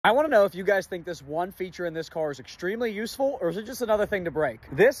I want to know if you guys think this one feature in this car is extremely useful, or is it just another thing to break?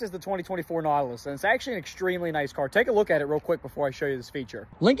 This is the 2024 Nautilus, and it's actually an extremely nice car. Take a look at it real quick before I show you this feature.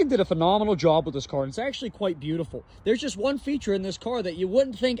 Lincoln did a phenomenal job with this car, and it's actually quite beautiful. There's just one feature in this car that you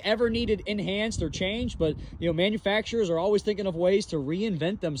wouldn't think ever needed enhanced or changed, but manufacturers are always thinking of ways to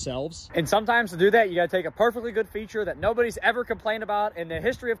reinvent themselves. And sometimes to do that, you got to take a perfectly good feature that nobody's ever complained about in the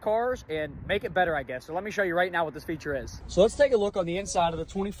history of cars and make it better, I guess. So let me show you right now what this feature is. So let's take a look on the inside of the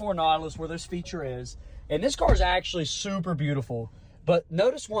 24 Nautilus where this feature is, and this car is actually super beautiful. But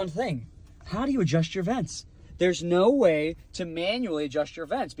notice one thing: how do you adjust your vents? There's no way to manually adjust your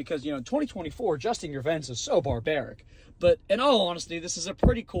vents because in 2024 adjusting your vents is so barbaric. But in all honesty, this is a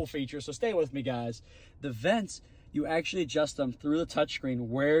pretty cool feature, so stay with me, guys. The vents, you actually adjust them through the touchscreen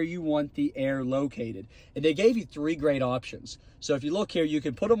where you want the air located. And they gave you 3 great options. So if you look here, you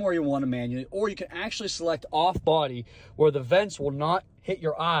can put them where you want them manually, or you can actually select off body where the vents will not hit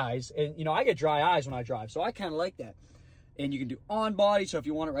your eyes. And I get dry eyes when I drive, so I kind of like that. And you can do on body, so if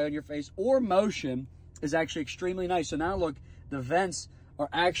you want it right on your face, or motion is actually extremely nice. So now look, the vents are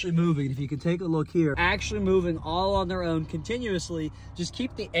actually moving. If you can take a look here, actually moving all on their own continuously. Just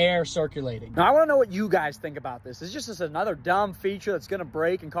keep the air circulating. Now I want to know what you guys think about this. Is just another dumb feature that's going to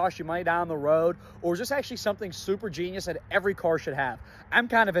break and cost you money down the road, or is this actually something super genius that every car should have? I'm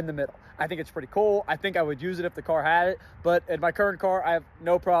kind of in the middle. I think it's pretty cool. I think I would use it if the car had it, but in my current car, I have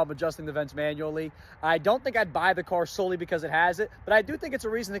no problem adjusting the vents manually. I don't think I'd buy the car solely because it has it, but I do think it's a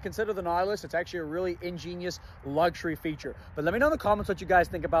reason to consider the Nautilus. It's actually a really ingenious luxury feature. But let me know in the comments what you guys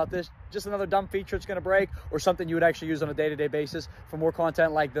think about this. Just another dumb feature it's going to break, or something you would actually use on a day-to-day basis. For more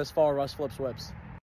content like this, follow Russ Flips Whips.